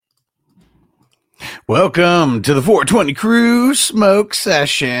Welcome to the 420 Crew Smoke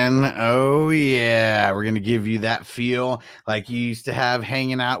Session. Oh, yeah. We're going to give you that feel like you used to have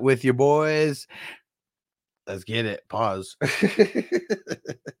hanging out with your boys. Let's get it. Pause.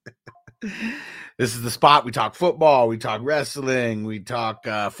 This is the spot. We talk football. We talk wrestling. We talk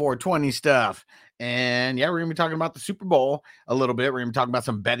 420 stuff. And yeah, we're going to be talking about the Super Bowl a little bit. We're going to be talking about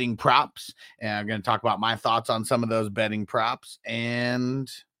some betting props. And I'm going to talk about my thoughts on some of those betting props.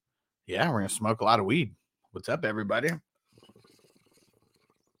 And yeah, we're going to smoke a lot of weed. What's up, everybody?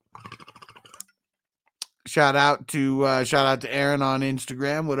 Shout out to Aaron on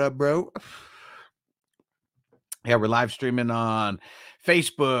Instagram. What up, bro? Yeah, we're live streaming on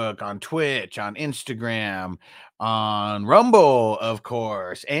Facebook, on Twitch, on Instagram, on Rumble, of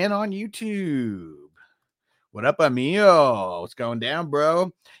course, and on YouTube. What up, amigo? What's going down,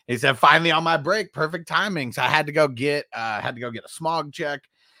 bro? He said, finally on my break. Perfect timing. So I had to go get a smog check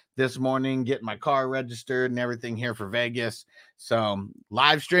this morning, get my car registered and everything here for Vegas. So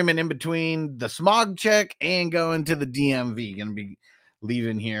live streaming in between the smog check and going to the DMV. Gonna be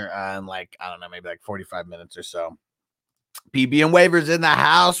leaving here in maybe 45 minutes or so. PB and Waivers in the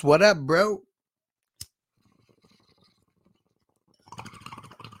house. What up, bro?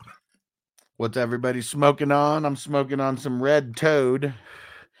 What's everybody smoking on? I'm smoking on some Red Toad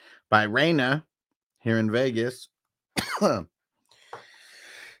by Reina here in Vegas.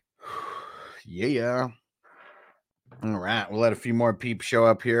 Yeah. All right. We'll let a few more peeps show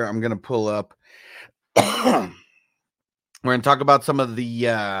up here. I'm going to pull up. We're going to talk about some of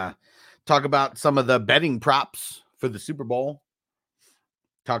the betting props for the Super Bowl.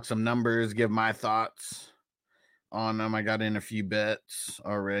 Talk some numbers, give my thoughts on them. I got in a few bets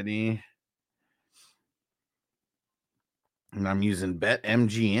already. And I'm using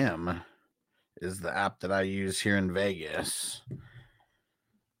BetMGM is the app that I use here in Vegas.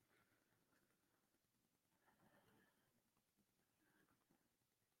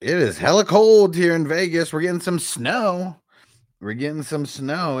 It is hella cold here in Vegas. We're getting some snow.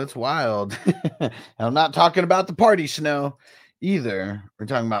 It's wild. I'm not talking about the party snow either. We're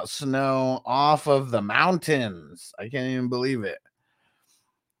talking about snow off of the mountains. I can't even believe it.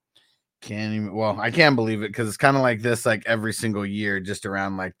 I can believe it because it's kind of like this like every single year just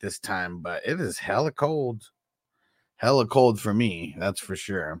around like this time, but it is hella cold. Hella cold for me, that's for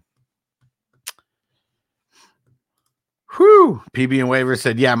sure. Whew. PB and Waiver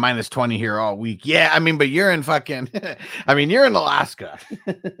said, yeah, minus 20 here all week. Yeah, I mean, but you're in you're in Alaska.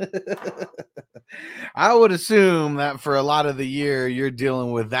 I would assume that for a lot of the year, you're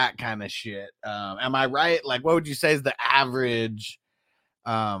dealing with that kind of shit. Am I right? Like, what would you say is the average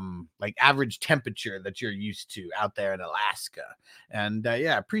temperature that you're used to out there in Alaska? And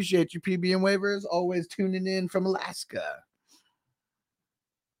yeah, appreciate your PB and Waivers always tuning in from Alaska.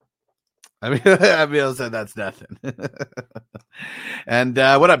 Emil said that's nothing. And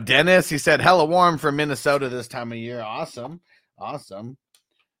what up, Dennis? He said hella warm for Minnesota this time of year. Awesome.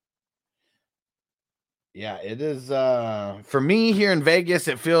 Yeah, it is. For me here in Vegas,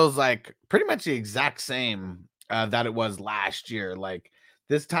 it feels like pretty much the exact same that it was last year. Like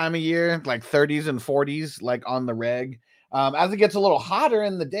this time of year, like 30s and 40s, like on the reg. As it gets a little hotter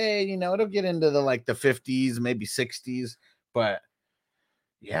in the day, it'll get into the 50s, maybe 60s. But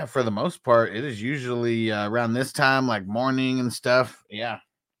yeah, for the most part, it is usually around this time, like morning and stuff. Yeah,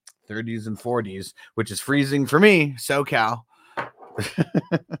 30s and 40s, which is freezing for me, SoCal.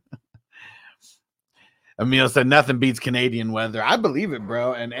 Emil said nothing beats Canadian weather. I believe it,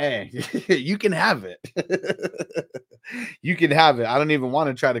 bro. And hey, you can have it. You can have it. I don't even want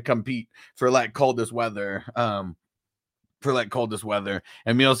to try to compete for coldest weather.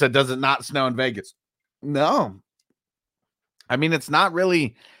 Emil said, does it not snow in Vegas? No. I mean, it's not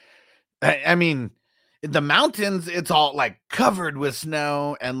really. I mean, the mountains, it's all covered with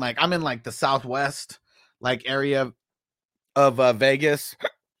snow, and I'm in the southwest area of Vegas.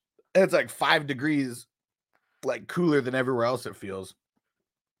 It's 5 degrees cooler than everywhere else it feels.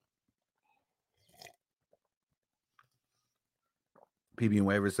 PB and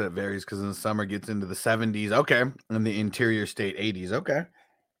Waiver said it varies because in the summer it gets into the 70s. Okay. In the interior state 80s. Okay.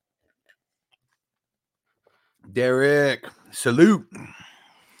 Derek, salute. We're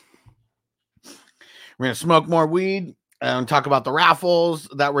going to smoke more weed and talk about the raffles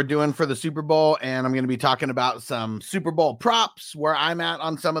that we're doing for the Super Bowl. And I'm going to be talking about some Super Bowl props, where I'm at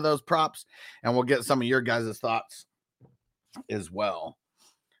on some of those props. And we'll get some of your guys' thoughts as well.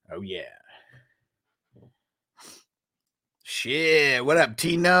 Oh, yeah. Shit. What up,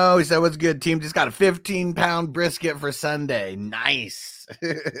 Tino? He said, what's good, team? Just got a 15-pound brisket for Sunday. Nice.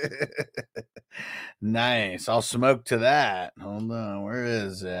 Nice. I'll smoke to that. Hold on. Where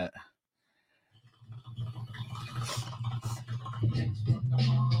is it?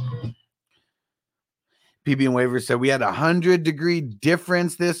 PB and Waivers said we had 100-degree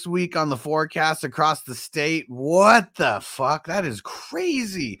difference this week on the forecast across the state. What the fuck? That is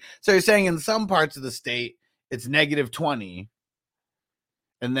crazy. So you're saying in some parts of the state it's -20,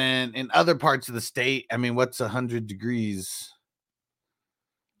 and then in other parts of the state, I mean, what's 100 degrees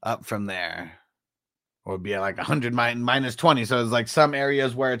up from there? Or would be like 100 -20. So it's like some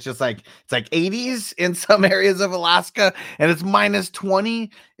areas where it's just like it's like 80s in some areas of Alaska, and it's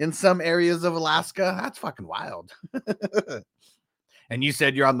 -20 in some areas of Alaska. That's fucking wild. And you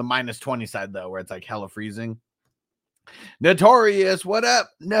said you're on the -20 side though, where it's like hella freezing. Notorious, what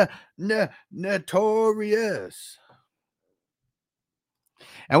up? Notorious.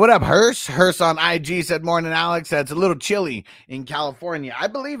 And what up, Hearst? Hearst on IG said, "Morning, Alex. That's a little chilly in California." I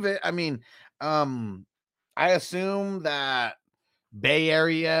believe it. I mean, I assume that Bay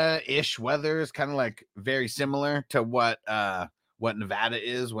Area-ish weather is kind of like very similar to what Nevada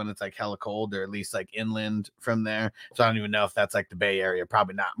is when it's like hella cold, or at least like inland from there. So I don't even know if that's like the Bay Area.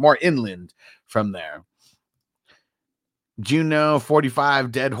 Probably not. More inland from there. Juno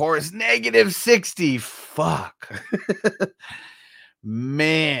 45, dead horse, -60. Fuck.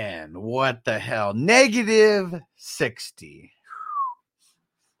 Man, what the hell? -60.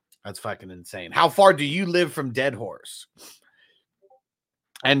 That's fucking insane. How far do you live from Dead Horse?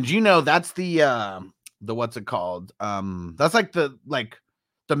 And you know, that's the what's it called? That's like the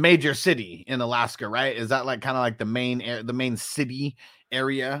major city in Alaska, right? Is that like kind of like the main city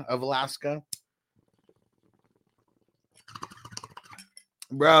area of Alaska?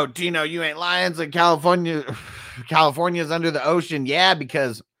 Bro, Tino, you ain't lying. It's like California's under the ocean. Yeah,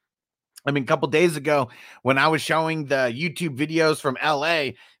 because I mean, a couple days ago when I was showing the YouTube videos from LA,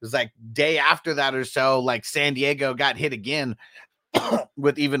 it was like day after that or so, like San Diego got hit again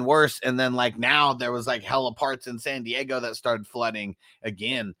with even worse. And then like now there was like hella parts in San Diego that started flooding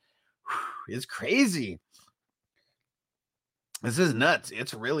again. It's crazy. This is nuts.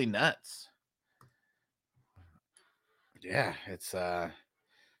 It's really nuts. Yeah, it's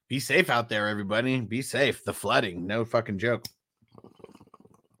be safe out there, everybody. Be safe. The flooding, no fucking joke.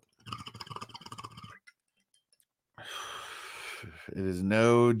 It is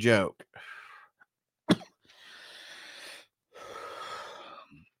no joke.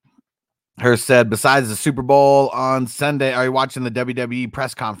 Her said, besides the Super Bowl on Sunday, are you watching the WWE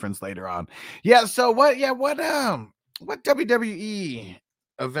press conference later on? Yeah. So what WWE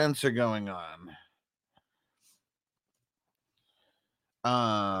events are going on?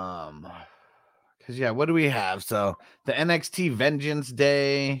 Because what do we have? So the NXT Vengeance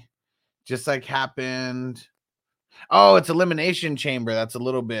Day just like happened. Oh, it's Elimination Chamber. That's a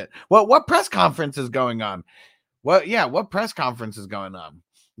little bit. What press conference is going on? What press conference is going on?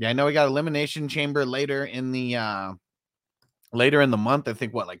 Yeah, I know we got Elimination Chamber later in the month. I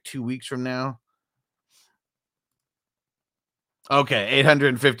think like 2 weeks from now. Okay,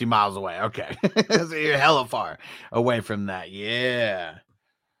 850 miles away. Okay. So you're hella far away from that. Yeah.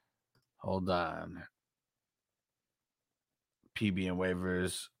 Hold on. PB and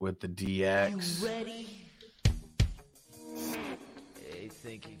Waivers with the DX. You ready? Hey,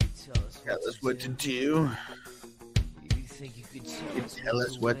 think you could tell us what to do? You think you could tell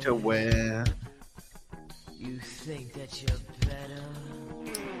us what to wear? You think that you're better?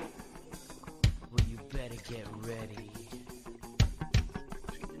 Well, you better get ready.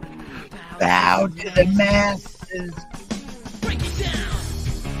 Bow to the masses. Break it down.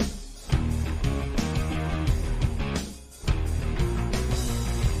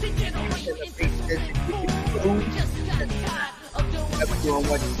 Doing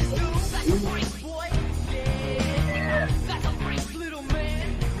what you do.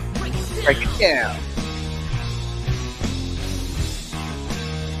 Break it down.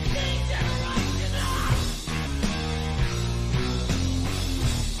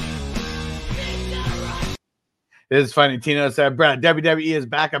 This is funny. Tino said, Brad, WWE is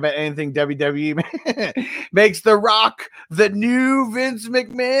back. I bet anything WWE makes The Rock the new Vince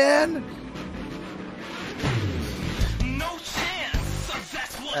McMahon. No chance.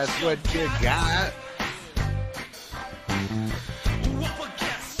 That's what you got.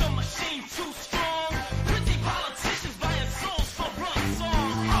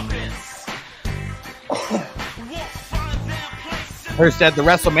 First at the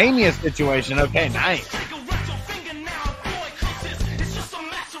WrestleMania situation. Okay, nice.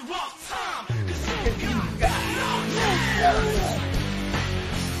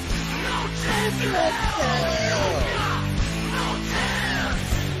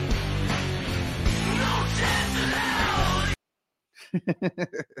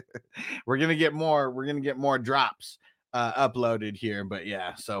 We're gonna get more drops uploaded here, but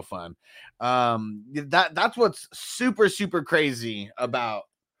yeah, so fun. That's what's super, super crazy about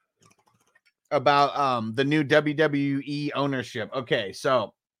the new WWE ownership. Okay,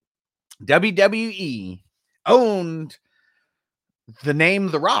 so WWE owned the name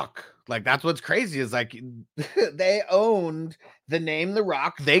The Rock. Like, that's what's crazy is like they owned the name The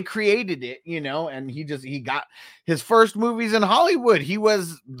Rock. They created it, and he got his first movies in Hollywood. He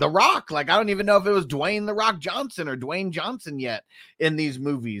was The Rock. Like, I don't even know if it was Dwayne The Rock Johnson or Dwayne Johnson yet in these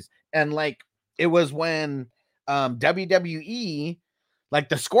movies. And like, it was when WWE, like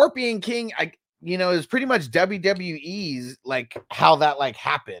the Scorpion King, it was pretty much WWE's, like, how that like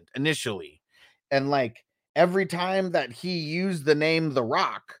happened initially. And like, every time that he used the name The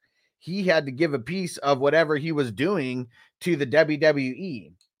Rock, he had to give a piece of whatever he was doing to the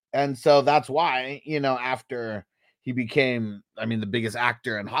WWE. And so that's why, after he became, the biggest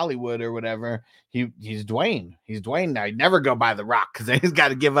actor in Hollywood or whatever, he's Dwayne. He's Dwayne now. He'd never go by The Rock because he's got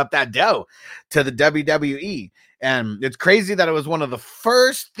to give up that dough to the WWE. And it's crazy that it was one of the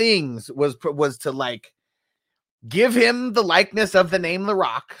first things was to like give him the likeness of the name The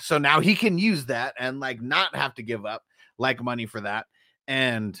Rock, so now he can use that and like not have to give up like money for that.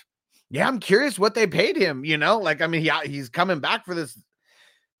 And yeah, I'm curious what they paid him. He's coming back for this.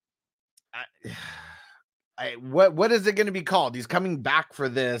 What is it going to be called? He's coming back for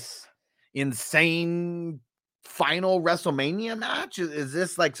this insane final WrestleMania match. Is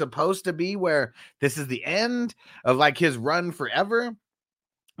this like supposed to be where this is the end of like his run forever?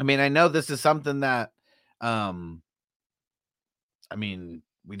 I know this is something that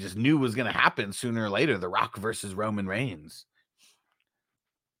we just knew was going to happen sooner or later. The Rock versus Roman Reigns.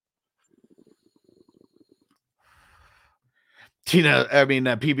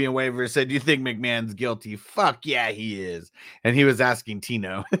 PB and Waver said, "Do you think McMahon's guilty?" Fuck yeah, he is. And he was asking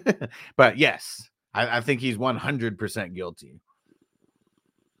Tino. But yes, I think he's 100% guilty.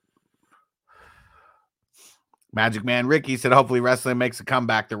 Magic Man Ricky said, "Hopefully wrestling makes a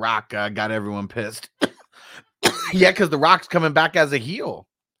comeback." The Rock got everyone pissed. Yeah, because The Rock's coming back as a heel.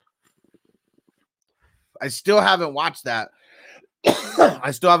 I still haven't watched that.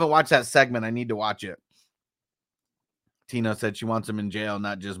 I still haven't watched that segment. I need to watch it. Tino said she wants him in jail,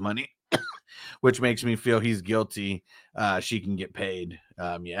 not just money, which makes me feel he's guilty. She can get paid.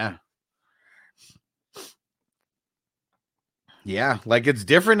 Yeah. Yeah, like it's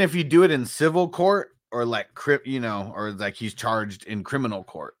different if you do it in civil court or like, or like he's charged in criminal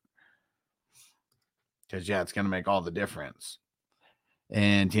court. Because, yeah, it's going to make all the difference.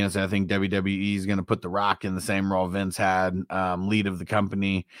 And Tina said, I think WWE is going to put The Rock in the same role Vince had, lead of the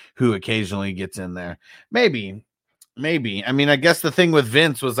company, who occasionally gets in there. Maybe. I guess the thing with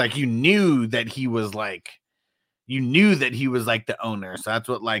Vince was like, you knew that he was like the owner. So that's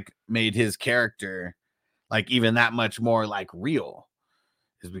what like made his character like even that much more like real,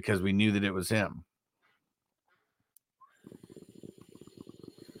 is because we knew that it was him.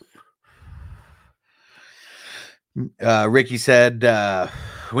 Ricky said,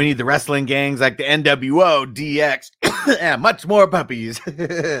 we need the wrestling gangs like the NWO, DX, yeah, much more puppies.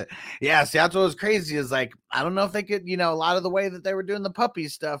 Yeah, see, that's what was crazy is like, I don't know if they could, a lot of the way that they were doing the puppy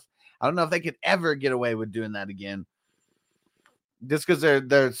stuff, I don't know if they could ever get away with doing that again. Just because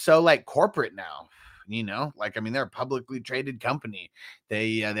they're so like corporate now, they're a publicly traded company.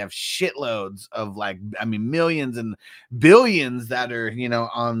 They have shitloads of like, millions and billions that are,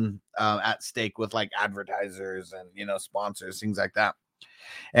 on at stake with like advertisers and, sponsors, things like that.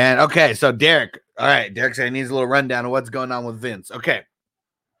 And okay, so Derek said he needs a little rundown of what's going on with Vince. Okay,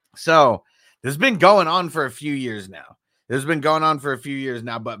 so this has been going on for a few years now. But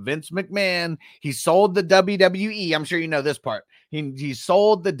Vince McMahon, he sold the WWE. I'm sure you know this part. He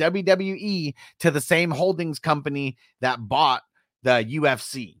sold the WWE to the same holdings company that bought the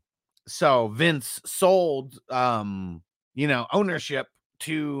UFC. So Vince sold, ownership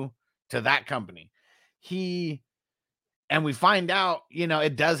to that company. And we find out,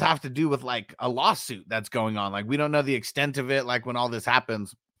 it does have to do with like a lawsuit that's going on. Like, we don't know the extent of it, like when all this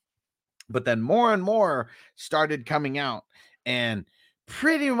happens. But then more and more started coming out, and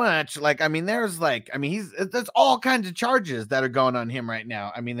pretty much like, there's all kinds of charges that are going on him right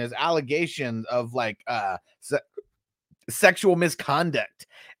now. There's allegations of like sexual misconduct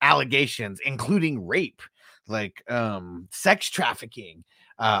allegations, including rape, like sex trafficking,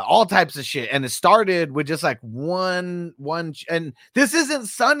 all types of shit. And it started with just like one, and this isn't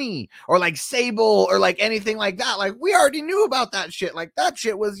Sunny or like Sable or like anything like that. Like, we already knew about that shit. Like, that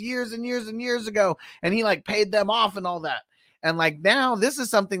shit was years and years and years ago, and he like paid them off and all that. And like, now this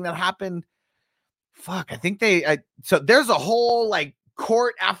is something that happened. Fuck, I think so there's a whole like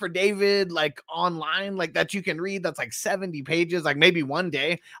court affidavit like online, like that you can read. That's like 70 pages. Like maybe one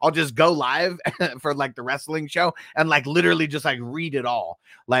day I'll just go live for like the wrestling show and like literally just like read it all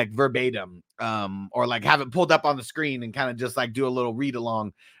like verbatim, or like have it pulled up on the screen and kind of just like do a little read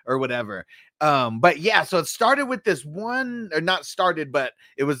along or whatever. But yeah, so it started with this one, or not started, but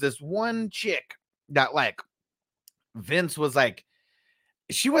it was this one chick that like Vince was like,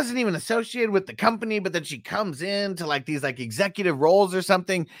 she wasn't even associated with the company, but then she comes in to like these like executive roles or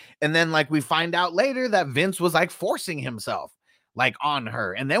something. And then like we find out later that Vince was like forcing himself like on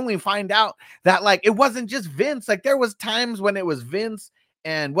her. And then we find out that like it wasn't just Vince. Like there was times when it was Vince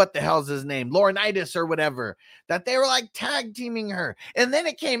and what the hell's his name, Laurinaitis or whatever, that they were like tag teaming her. And then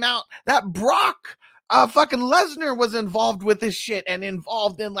it came out that Brock fucking Lesnar was involved with this shit and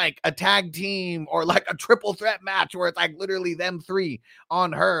involved in like a tag team or like a triple threat match where it's like literally them three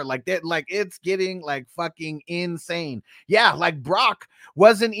on her. Like that, like it's getting like fucking insane. Yeah, like Brock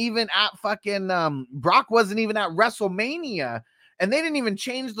wasn't even at WrestleMania. And they didn't even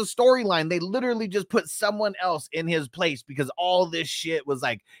change the storyline. They literally just put someone else in his place because all this shit was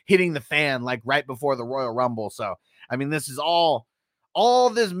like hitting the fan like right before the Royal Rumble. So, I mean, this is all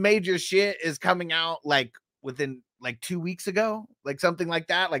this major shit is coming out like within like 2 weeks ago, like something like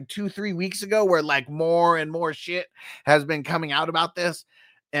that, like 2-3 weeks ago, where like more and more shit has been coming out about this.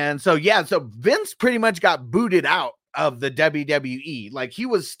 And so, yeah, so Vince pretty much got booted out of the WWE. Like he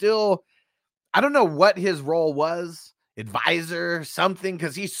was still, I don't know what his role was, advisor, something,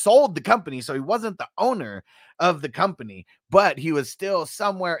 because he sold the company. So he wasn't the owner of the company, but he was still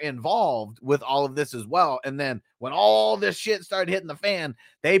somewhere involved with all of this as well. And then when all this shit started hitting the fan,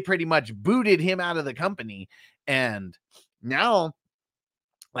 they pretty much booted him out of the company. And now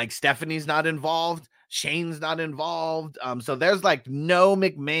like Stephanie's not involved, Shane's not involved. So there's like no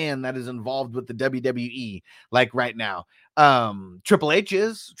McMahon that is involved with the WWE like right now. Triple H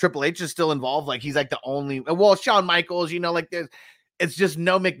is still involved. Like he's like the only, well, Shawn Michaels, you know, like there's, it's just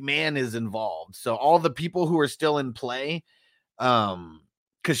no McMahon is involved. So all the people who are still in play,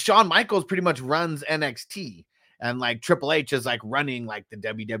 because Shawn Michaels pretty much runs NXT and like Triple H is like running like the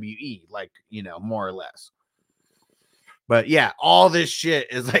WWE, like, you know, more or less. But yeah, all this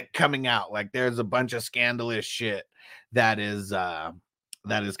shit is like coming out. Like there's a bunch of scandalous shit that is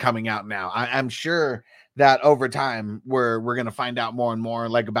coming out now. I'm sure that over time we're gonna find out more and more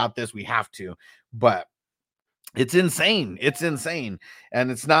like about this. We have to, but it's insane. It's insane.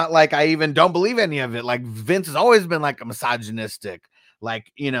 And it's not like I even don't believe any of it. Like Vince has always been like a misogynistic,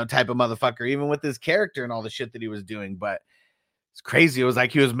 like, you know, type of motherfucker, even with his character and all the shit that he was doing. But it's crazy. It was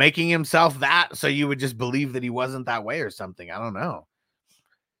like he was making himself that so you would just believe that he wasn't that way or something. I don't know.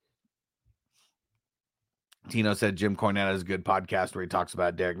 Tino said Jim Cornette has a good podcast where he talks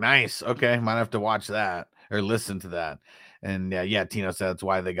about Derek. Nice. Okay. Might have to watch that or listen to that. And yeah, Tino said that's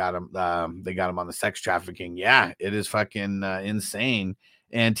why they got him. They got him on the sex trafficking. Yeah, it is fucking insane.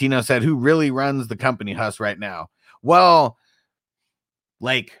 And Tino said, who really runs the company, Huss, right now? Well,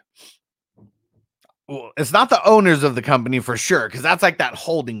 like, it's not the owners of the company for sure, because that's like that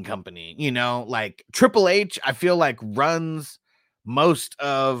holding company, you know, like Triple H, I feel like runs most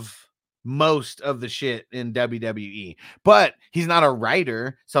of the shit in WWE, but he's not a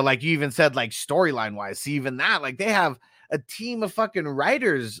writer. So like you even said, like storyline wise, see, even that, like they have a team of fucking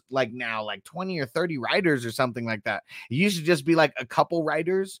writers, like now, like 20 or 30 writers or something like that. It used to just be like a couple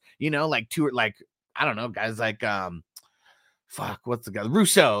writers, you know, like two, like, I don't know, guys like, what's the guy?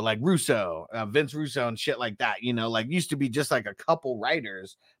 Russo, Vince Russo and shit like that, you know, like used to be just like a couple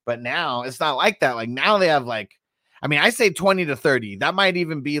writers, but now it's not like that. Like now they have like, I mean, I say 20 to 30. That might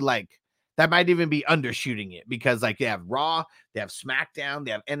even be undershooting it, because like they have Raw, they have SmackDown,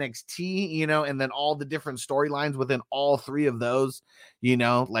 they have NXT, you know, and then all the different storylines within all three of those, you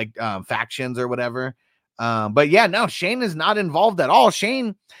know, like factions or whatever. But yeah, no, Shane is not involved at all.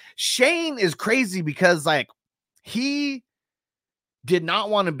 Shane is crazy because like he did not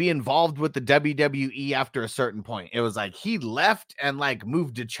want to be involved with the WWE after a certain point. It was like he left and like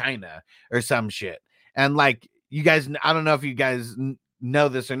moved to China or some shit. And like you guys, I don't know if you guys know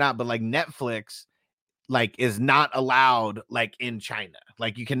this or not, but like Netflix like is not allowed like in China.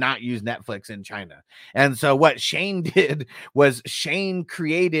 Like you cannot use Netflix in China. And so what Shane did was Shane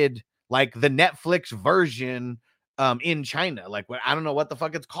created like the Netflix version in China. Like what, I don't know what the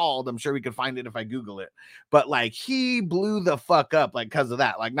fuck it's called. I'm sure we could find it if I Google it. But like he blew the fuck up like because of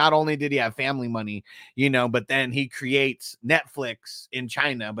that. Like not only did he have family money, you know, but then he creates Netflix in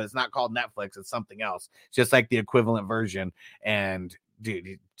China, but it's not called Netflix, it's something else. It's just like the equivalent version. And dude,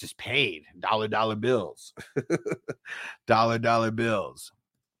 he just paid dollar bills. dollar bills.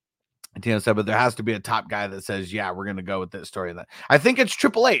 Tina said, but there has to be a top guy that says, yeah, we're going to go with this story. That I think it's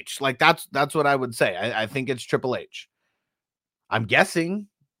Triple H. Like that's what I would say. I think it's Triple H. I'm guessing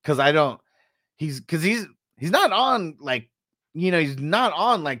because he's not on like, he's not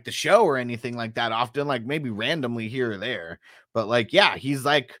on like the show or anything like that often, like maybe randomly here or there. But like, yeah, he's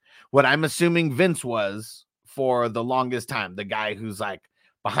like what I'm assuming Vince was for the longest time. The guy who's like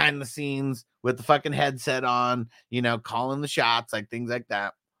behind the scenes with the fucking headset on, calling the shots, like things like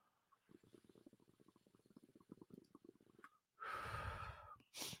that.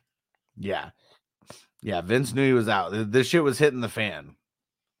 Yeah. Vince knew he was out. This shit was hitting the fan.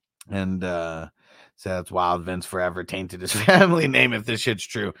 And so that's wild. Vince forever tainted his family name if this shit's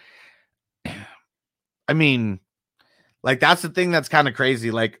true. I mean, like, that's the thing that's kind of crazy.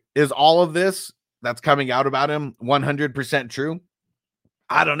 Like, is all of this that's coming out about him 100% true?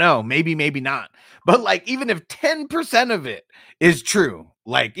 I don't know. Maybe not. But like, even if 10% of it is true,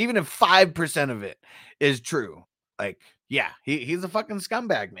 like even if 5% of it is true, like, yeah, he's a fucking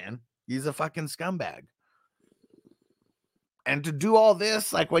scumbag, man. He's a fucking scumbag. And to do all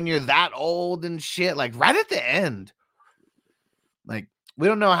this, like when you're that old and shit, like right at the end, like we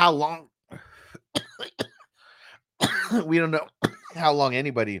don't know how long, we don't know how long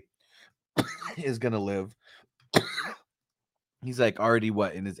anybody is going to live. He's like already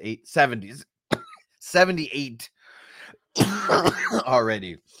what, in his 70s, 78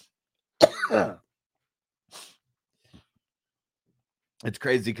 already. It's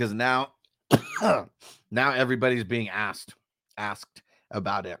crazy because now everybody's being asked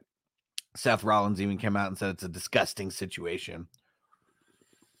about it. Seth Rollins even came out and said it's a disgusting situation.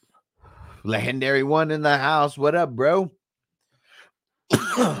 Legendary One in the house. What up, bro?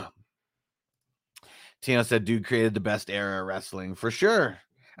 Tino said, dude created the best era of wrestling for sure.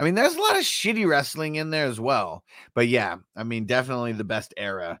 I mean, there's a lot of shitty wrestling in there as well. But yeah, I mean, definitely the best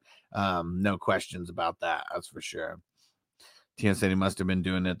era. No questions about that. That's for sure. Tina said he must have been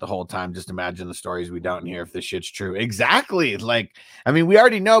doing it the whole time. Just imagine the stories we don't hear if this shit's true. Exactly. Like, I mean, we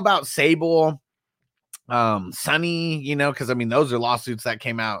already know about Sable, Sunny, because I mean, those are lawsuits that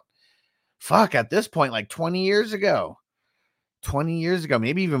came out. Fuck, at this point, like 20 years ago. 20 years ago,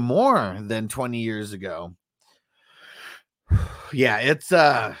 maybe even more than 20 years ago. Yeah, it's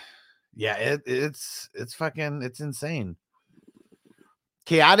fucking, it's insane.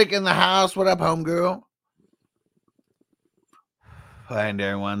 Chaotic in the house. What up, homegirl? And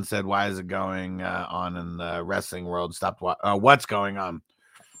everyone said, why is it going on in the wrestling world? Stopped. What's going on?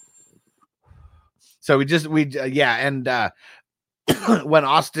 So and when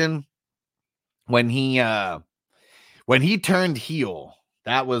Austin, when he turned heel,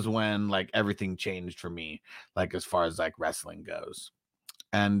 that was when like everything changed for me, like as far as like wrestling goes.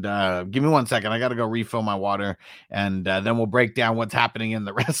 And give me 1 second. I got to go refill my water, and then we'll break down what's happening in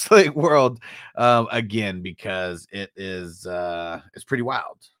the wrestling world again, because it is it's pretty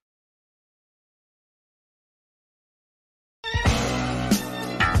wild.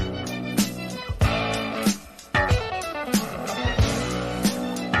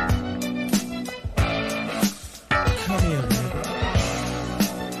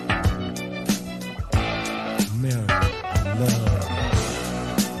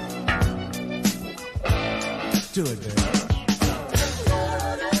 Do it, baby.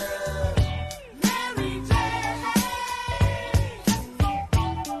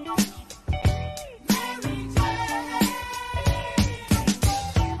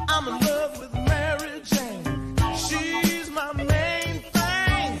 I'm in love with Mary Jane. She's my main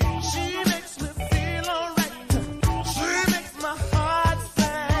thing. She makes me feel alright. She makes my heart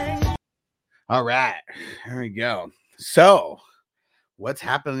sing. All right, here we go. So, what's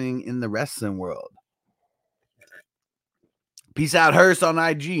happening in the wrestling world? Peace out, Hearst on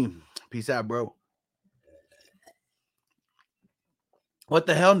IG. Peace out, bro. What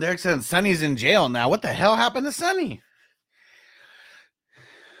the hell? Derek said Sonny's in jail now. What the hell happened to Sonny?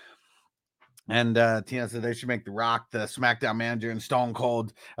 And Tina said they should make The Rock the SmackDown manager and Stone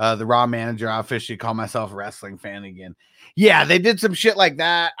Cold the Raw manager. I officially call myself a wrestling fan again. Yeah, they did some shit like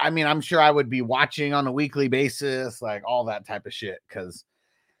that. I mean, I'm sure I would be watching on a weekly basis, like all that type of shit, because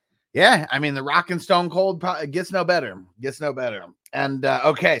yeah, I mean, The Rock and Stone Cold probably gets no better. And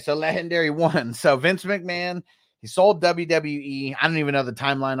okay, so Legendary One. So Vince McMahon, he sold WWE. I don't even know the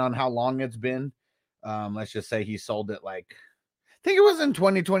timeline on how long it's been. Let's just say he sold it like, I think it was in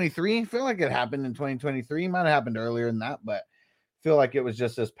 2023. I feel like it happened in 2023. It might have happened earlier than that, but I feel like it was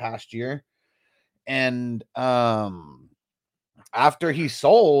just this past year. And after he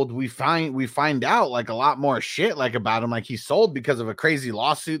sold, we find out like a lot more shit like about him. Like he sold because of a crazy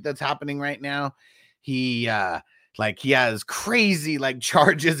lawsuit that's happening right now. He Like he has crazy like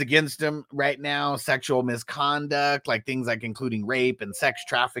charges against him right now, sexual misconduct, like things like including rape and sex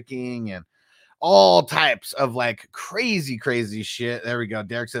trafficking and all types of like crazy shit. There we go.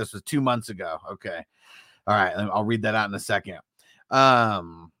 Derek says this was 2 months ago. Okay. All right. I'll read that out in a second.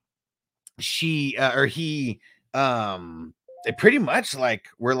 She or he they pretty much like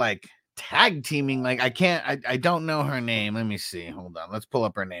we're like tag teaming. Like I don't know her name. Let me see. Hold on. Let's pull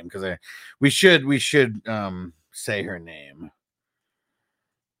up her name because we should say her name.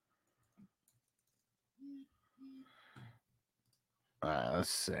 Let's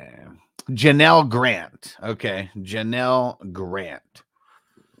see. Janelle Grant. Okay. Janelle Grant.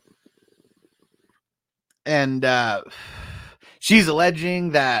 And she's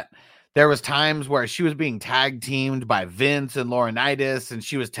alleging that there was times where she was being tag teamed by Vince and Laurinaitis, and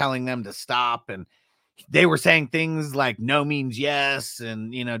she was telling them to stop, and they were saying things like no means yes,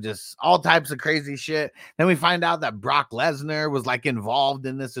 and just all types of crazy shit. Then we find out that Brock Lesnar was like involved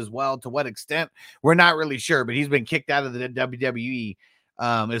in this as well. To what extent, we're not really sure, but he's been kicked out of the WWE.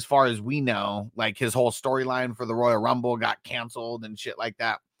 As far as we know, like his whole storyline for the Royal Rumble got canceled and shit like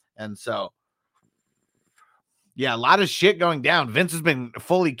that. And so, yeah, a lot of shit going down. Vince has been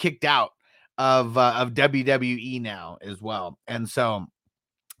fully kicked out of WWE now as well. And so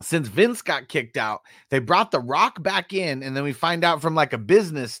since Vince got kicked out, they brought The Rock back in. And then we find out from like a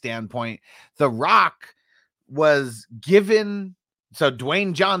business standpoint, The Rock was given, so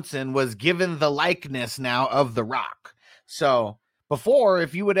Dwayne Johnson was given the likeness now of The Rock. So before,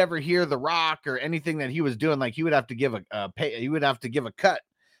 if you would ever hear The Rock or anything that he was doing, like he would have to give a cut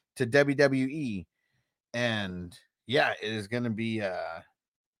to WWE. And yeah, it is going to be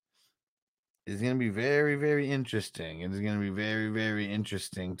very, very interesting. It is going to be very, very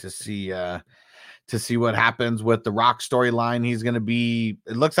interesting to see what happens with the Rock storyline.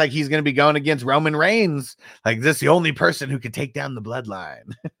 It looks like he's going to be going against Roman Reigns. Like this, the only person who could take down the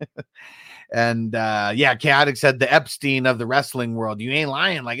bloodline. And yeah, Chaotic said the Epstein of the wrestling world. You ain't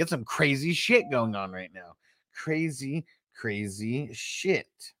lying. Like it's some crazy shit going on right now. Crazy shit.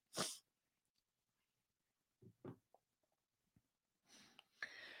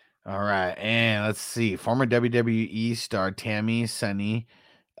 All right, and let's see. Former WWE star Tammy Sunny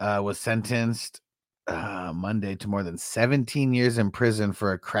was sentenced Monday to more than 17 years in prison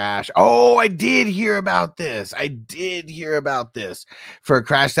for a crash. Oh, I did hear about this. For a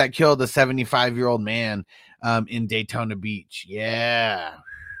crash that killed a 75-year-old man in Daytona Beach. Yeah.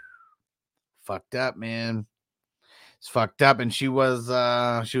 Fucked up, man. It's fucked up. And she was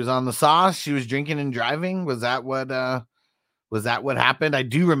on the sauce. She was drinking and driving. Was that what happened? I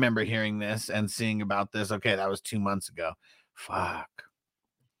do remember hearing this and seeing about this. Okay, that was 2 months ago. Fuck.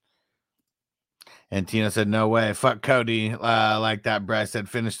 And Tina said, no way. Fuck Cody. Like that, Bryce said,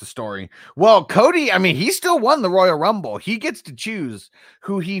 finish the story. Well, Cody, I mean, he still won the Royal Rumble. He gets to choose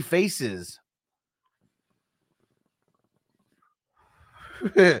who he faces.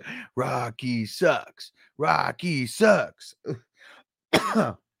 Rocky sucks. Rocky sucks.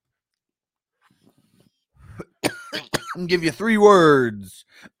 I'll give you 3 words.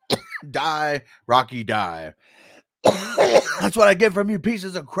 Die, Rocky, die. That's what I get from you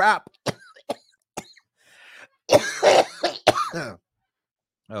pieces of crap.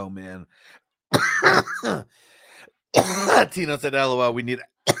 Oh, man. Tino said, LOL, we need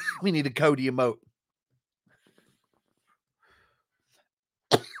a Cody emote.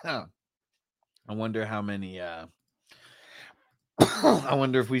 I wonder how many I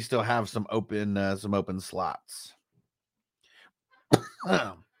wonder if we still have some open slots.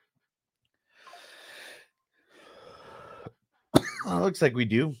 Looks like we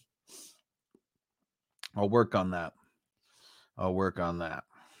do. I'll work on that.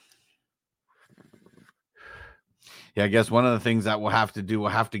 Yeah, I guess one of the things that we'll have to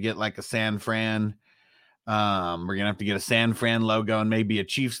get like a San Fran. We're gonna have to get a San Fran logo and maybe a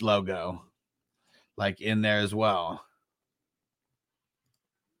Chiefs logo, like in there as well.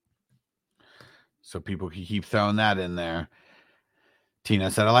 So people can keep throwing that in there.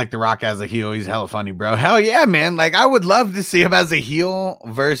 Tina said, I like The Rock as a heel. He's hella funny, bro. Hell yeah, man. Like I would love to see him as a heel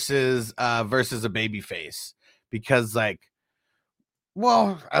versus a baby face. Because I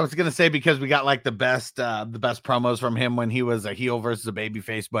was gonna say because we got like the best promos from him when he was a heel versus a baby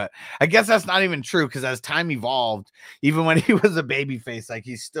face, but I guess that's not even true because as time evolved, even when he was a baby face, like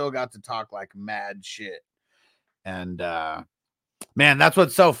he still got to talk like mad shit. And man, that's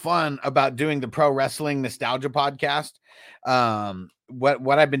what's so fun about doing the Pro Wrestling Nostalgia podcast.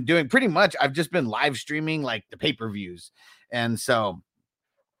 What I've been doing pretty much, I've just been live streaming like the pay-per-views, and so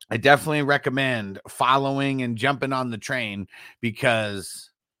I definitely recommend following and jumping on the train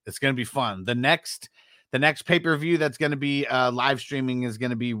because it's going to be fun. The next The next pay-per-view that's going to be live streaming is going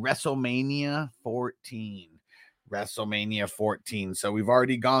to be WrestleMania 14. WrestleMania 14. So we've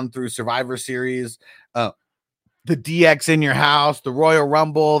already gone through Survivor Series, the DX in your house, the Royal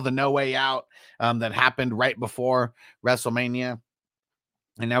Rumble, the No Way Out that happened right before WrestleMania.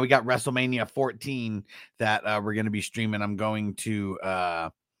 And now we got WrestleMania 14 that we're going to be streaming. I'm going to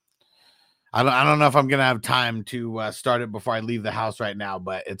I don't know if I'm gonna have time to start it before I leave the house right now,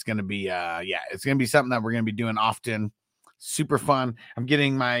 but it's gonna be it's gonna be something that we're gonna be doing often. Super fun. I'm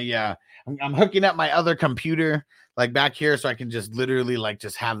getting my I'm hooking up my other computer like back here so I can just literally like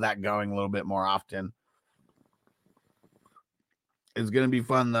just have that going a little bit more often. It's gonna be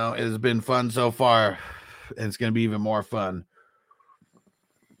fun though. It has been fun so far. It's gonna be even more fun.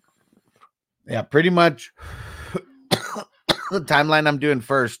 Yeah, pretty much the timeline I'm doing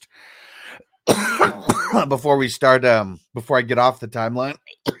first. Before we start, before I get off the timeline,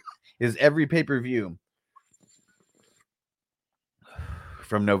 is every pay-per-view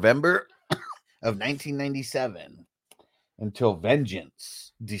from November of 1997 until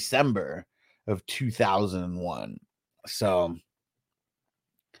Vengeance, December of 2001. So,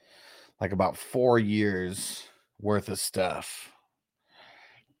 like about 4 years worth of stuff.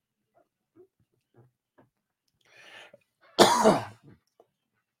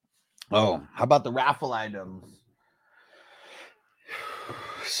 Oh, how about the raffle items?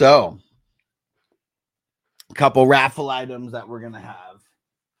 So, a couple raffle items that we're going to have.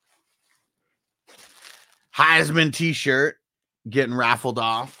 Heisman t-shirt getting raffled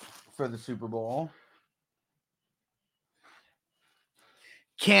off for the Super Bowl.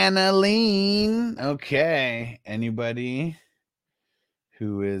 Cannaline. Okay. Anybody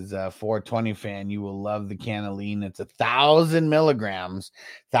who is a 420 fan, you will love the Cannaline. It's 1,000 milligrams.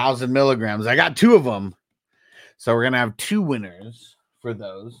 1,000 milligrams. I got 2 of them. So we're going to have 2 winners for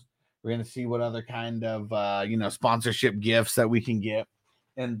those. We're going to see what other kind of, sponsorship gifts that we can get.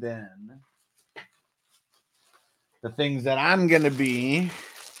 And then the things that I'm going to be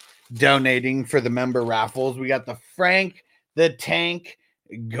donating for the member raffles. We got the Frank the Tank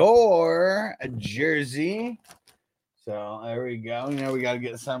Gore jersey. So there we go. We got to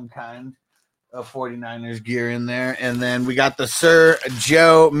get some kind of 49ers gear in there. And then we got the Sir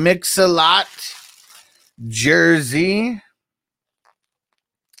Joe Mix-a-Lot jersey.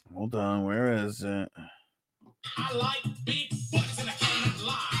 Hold on. Where is it? I like big butts and I cannot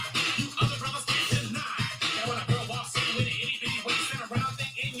lie. You other brothers can't deny that when a girl walks in with an itty bitty waist and a round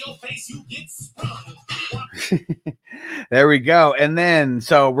thing in your face, you get sprung. There we go. And then,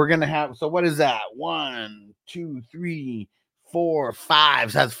 so we're going to have, so what is that? 1, 2, 3, 4,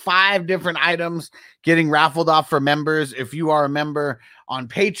 5. So that's 5 different items getting raffled off for members. If you are a member on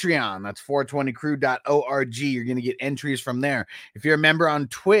Patreon, that's 420crew.org. You're going to get entries from there. If you're a member on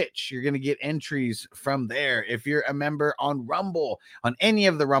Twitch, you're going to get entries from there. If you're a member on Rumble, on any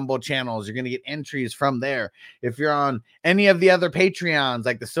of the Rumble channels, you're going to get entries from there. If you're on any of the other Patreons,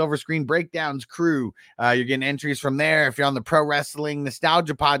 like the Silver Screen Breakdowns crew, you're getting entries from there. If you're on the Pro Wrestling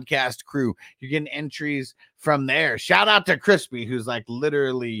Nostalgia Podcast crew, you're getting entries from there. Shout out to Crispy, who's like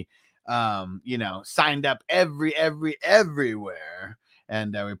literally, signed up everywhere.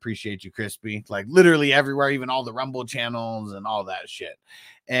 And we appreciate you, Crispy. Like literally everywhere, even all the Rumble channels and all that shit.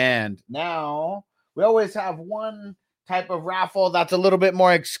 And now we always have one type of raffle that's a little bit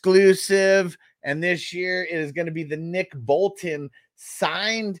more exclusive. And this year it is going to be the Nick Bolton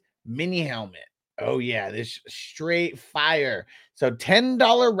signed mini helmet. Oh, yeah, this straight fire. So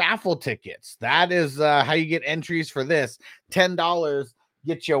 $10 raffle tickets. That is how you get entries for this. $10.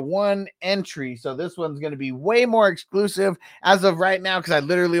 Get you 1 entry. So this one's going to be way more exclusive as of right now, because I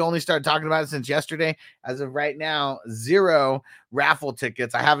literally only started talking about it since yesterday. As of right now, 0 raffle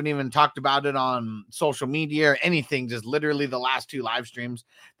tickets. I haven't even talked about it on social media or anything, just literally the last 2 live streams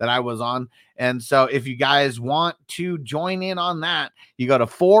that I was on. And so if you guys want to join in on that, you go to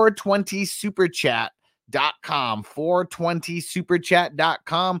 420superchat.com,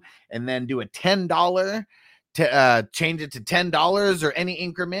 420superchat.com, and then do a $10 to change it to $10 or any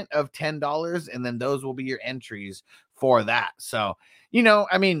increment of $10, and then those will be your entries for that. So,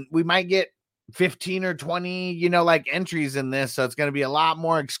 we might get 15 or 20, entries in this. So it's going to be a lot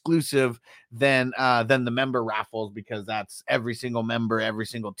more exclusive than the member raffles, because that's every single member, every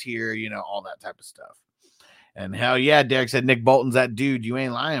single tier, all that type of stuff. And hell yeah, Derek said Nick Bolton's that dude. You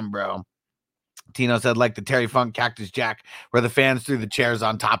ain't lying, bro. Tino said, like the Terry Funk Cactus Jack, where the fans threw the chairs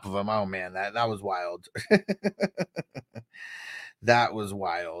on top of him. Oh, man, that was wild. That was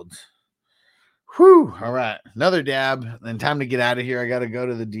wild. Whew. All right. Another dab. And time to get out of here. I got to go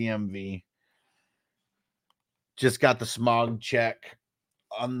to the DMV. Just got the smog check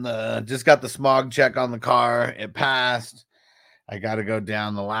just got the smog check on the car. It passed. I got to go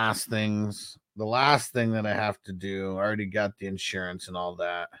down the last thing that I have to do. I already got the insurance and all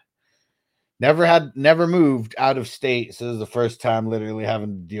that. Never moved out of state. So this is the first time literally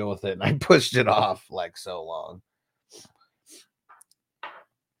having to deal with it. And I pushed it off like so long.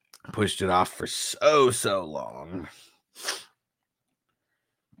 Pushed it off for so long.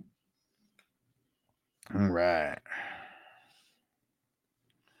 All right.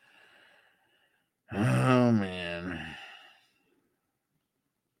 Oh, man.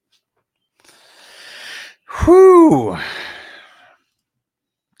 Whew.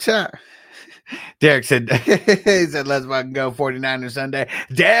 Derek said, he said, let's fucking go 49ers Sunday.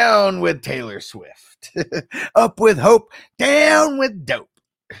 Down with Taylor Swift. Up with hope. Down with dope.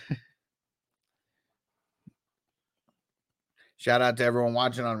 Shout out to everyone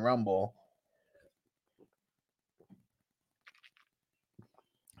watching on Rumble.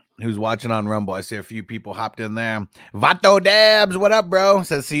 Who's watching on Rumble? I see a few people hopped in there. Vato Dabs, what up, bro?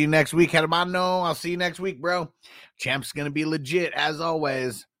 Says see you next week. Hermano, I'll see you next week, bro. Champ's gonna be legit as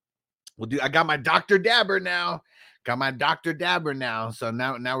always. I got my Dr. Dabber now. So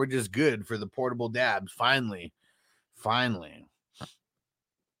now we're just good for the portable dabs. Finally.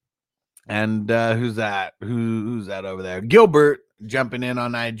 And who's that? Who's that over there? Gilbert jumping in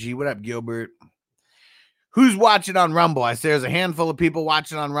on IG. What up, Gilbert? Who's watching on Rumble? I say there's a handful of people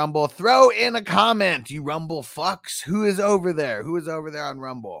watching on Rumble. Throw in a comment, you Rumble fucks. Who is over there? On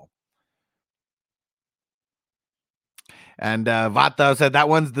Rumble? And Vato said that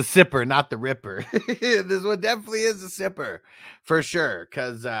one's the sipper, not the ripper. This one definitely is a sipper for sure.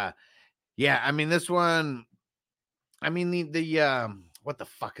 Because, yeah, I mean, this one, I mean, the what the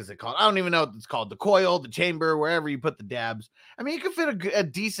fuck is it called? I don't even know what it's called. The coil, the chamber, wherever you put the dabs. I mean, you can fit a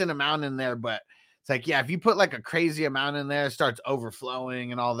decent amount in there, but it's like, yeah, if you put like a crazy amount in there, it starts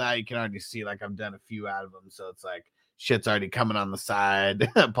overflowing and all that. You can already see like I've done a few out of them. So it's like shit's already coming on the side.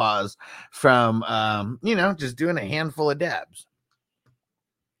 Pause from, just doing a handful of dabs.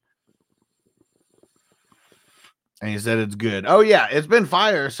 And he said it's good. Oh, yeah, it's been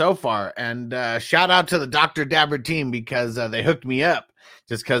fire so far. And shout out to the Dr. Dabber team because they hooked me up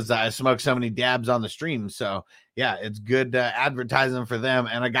just because I smoked so many dabs on the stream. So, yeah, it's good advertising for them.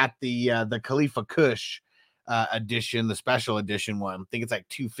 And I got the Khalifa Kush edition, the special edition one. I think it's like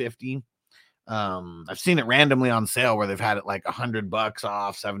 $250. I've seen it randomly on sale where they've had it like $100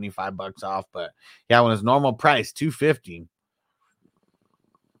 off, $75 off. But, yeah, when it's normal price, $250.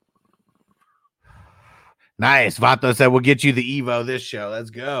 Nice. Vato said, we'll get you the Evo this show. Let's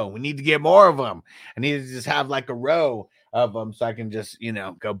go. We need to get more of them. I need to just have like a row of them so I can just,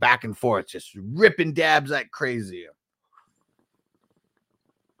 go back and forth, just ripping dabs like crazy.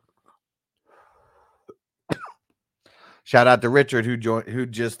 Shout out to Richard who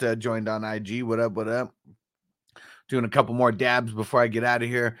just joined on IG. What up? Doing a couple more dabs before I get out of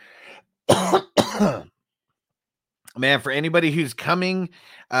here. Man, for anybody who's coming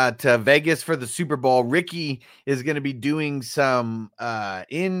to Vegas for the Super Bowl, Ricky is going to be doing some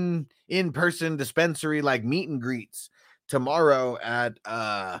in-person dispensary like meet and greets tomorrow at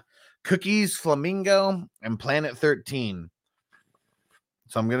Cookies Flamingo and Planet 13.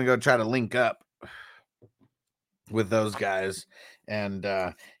 So I'm going to go try to link up with those guys. And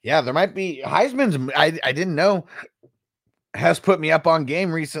yeah, there might be Heisman's. I didn't know has put me up on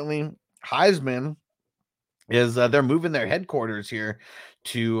game recently. Heisman is they're moving their headquarters here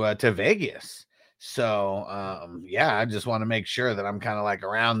to Vegas. So yeah, I just want to make sure that I'm kind of like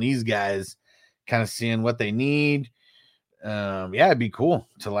around these guys, kind of seeing what they need. Yeah, it'd be cool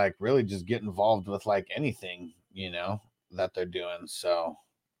to like really just get involved with like anything, that they're doing. So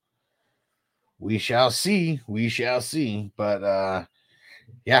we shall see. But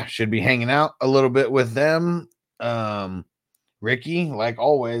yeah, should be hanging out a little bit with them. Ricky, like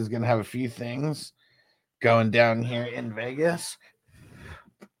always, gonna have a few things going down here in Vegas.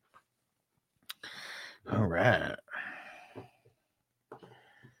 All right.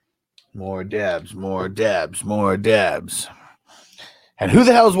 More dabs. And who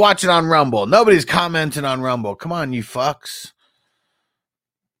the hell's watching on Rumble? Nobody's commenting on Rumble. Come on, you fucks.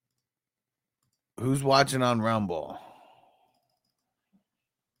 Who's watching on Rumble?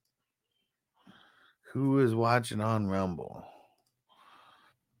 Who is watching on Rumble?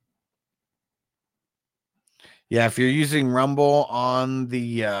 Yeah, if you're using Rumble on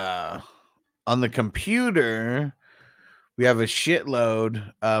the computer, we have a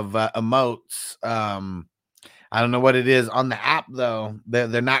shitload of emotes. I don't know what it is on the app though.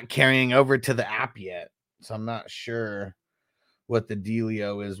 They're not carrying over to the app yet, so I'm not sure what the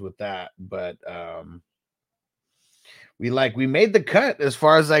dealio is with that. But we made the cut as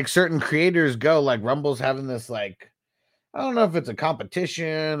far as like certain creators go. Like Rumble's having this like, I don't know if it's a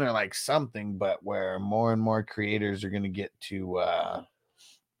competition or like something, but where more and more creators are going to get to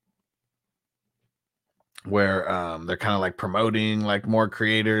where they're kind of like promoting like more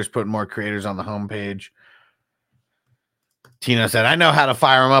creators, putting more creators on the homepage. Tino said, I know how to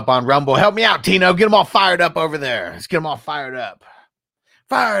fire them up on Rumble. Help me out, Tino. Get them all fired up over there. Let's get them all fired up.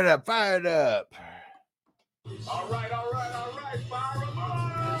 Fired up. All right. Fire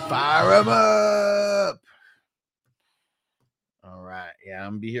Fire 'em up. them up. All right. Yeah,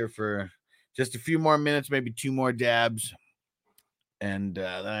 I'm going to be here for just a few more minutes, maybe 2 more dabs. And then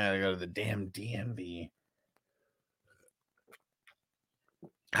I got to go to the damn DMV.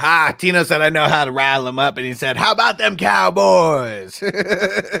 Tino said, I know how to rile them up. And he said, how about them Cowboys?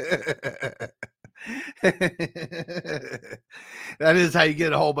 That is how you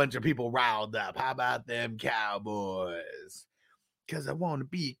get a whole bunch of people riled up. How about them Cowboys? Because I want to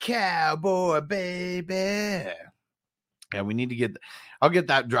be a cowboy, baby. Yeah, we need to get, I'll get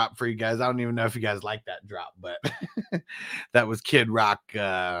that drop for you guys. I don't even know if you guys like that drop, but that was Kid Rock,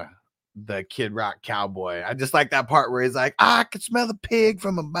 the Kid Rock Cowboy. I just like that part where he's like, I can smell the pig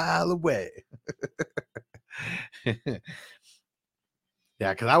from a mile away. Yeah,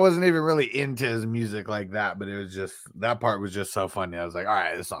 because I wasn't even really into his music like that, but it was just, that part was just so funny. I was like, all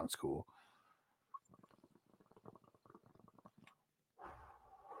right, this song's cool.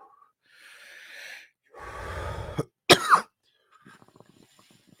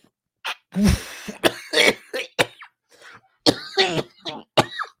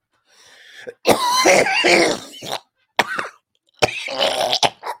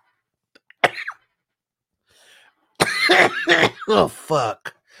 Oh,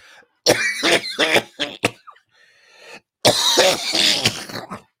 fuck.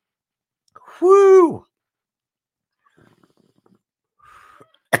 Woo.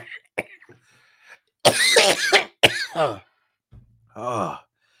 Oh.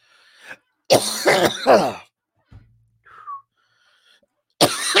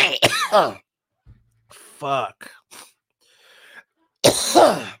 Fuck.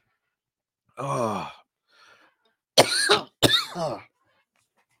 Oh.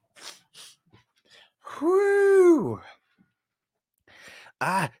 Whew.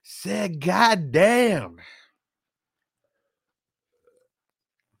 I said, God damn.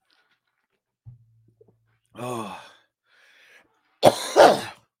 Oh.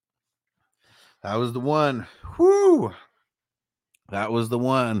 That was the one. Whoo. That was the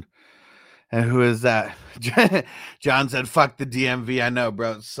one. And who is that? John said, fuck the DMV. I know,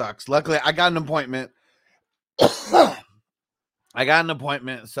 bro. It sucks. Luckily, I got an appointment.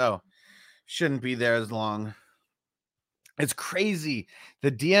 So shouldn't be there as long. It's crazy.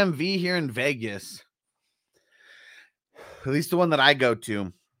 The DMV here in Vegas, at least the one that I go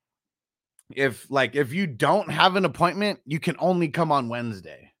to, if you don't have an appointment, you can only come on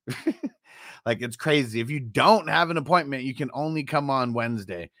Wednesday. Like, it's crazy. If you don't have an appointment, you can only come on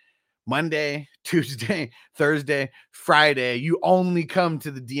Wednesday. Monday, Tuesday, Thursday, Friday, you only come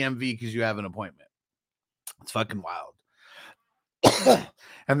to the DMV because you have an appointment. It's fucking wild.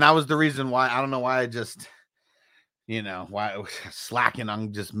 And that was the reason why, I don't know why I just, why I was slacking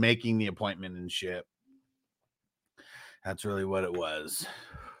on just making the appointment and shit. That's really what it was.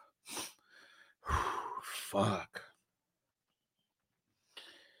 Fuck.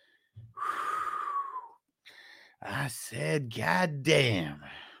 I said, God damn.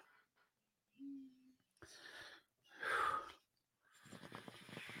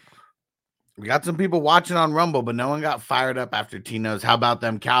 We got some people watching on Rumble, but no one got fired up after Tino's. How about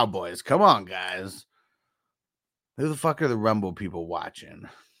them Cowboys? Come on, guys. Who the fuck are the Rumble people watching?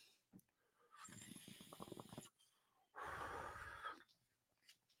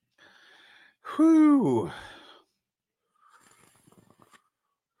 Whew.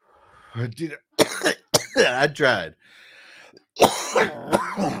 I tried.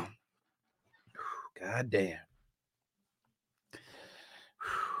 God damn.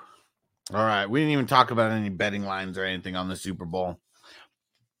 All right. We didn't even talk about any betting lines or anything on the Super Bowl.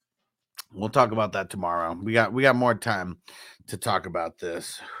 We'll talk about that tomorrow. We got more time to talk about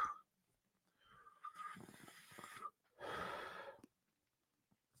this.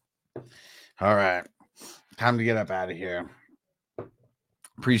 All right. Time to get up out of here.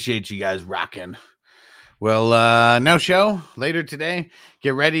 Appreciate you guys rocking. Well, no show later today.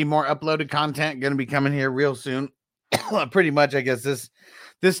 Get ready. More uploaded content going to be coming here real soon. Pretty much, I guess,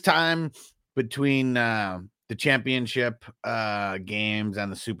 this time between the championship games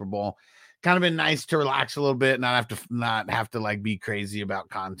and the Super Bowl, kind of been nice to relax a little bit, not have to like be crazy about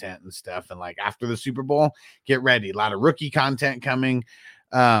content and stuff. And like after the Super Bowl, get ready. A lot of rookie content coming,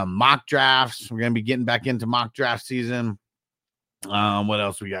 mock drafts. We're going to be getting back into mock draft season. What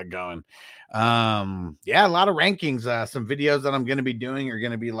else we got going? Yeah, a lot of rankings. Some videos that I'm going to be doing are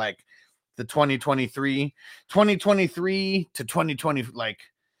going to be like the 2023 to 2020. Like,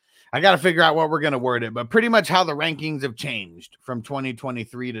 I got to figure out what we're going to word it, but pretty much how the rankings have changed from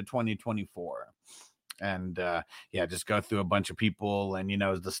 2023 to 2024. And yeah, just go through a bunch of people and,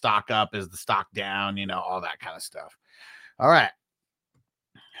 is the stock up, is the stock down, all that kind of stuff. All right.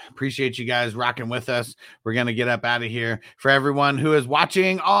 Appreciate you guys rocking with us. We're going to get up out of here. For everyone who is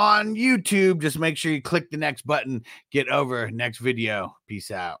watching on YouTube, just make sure you click the next button, get over next video. Peace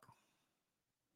out.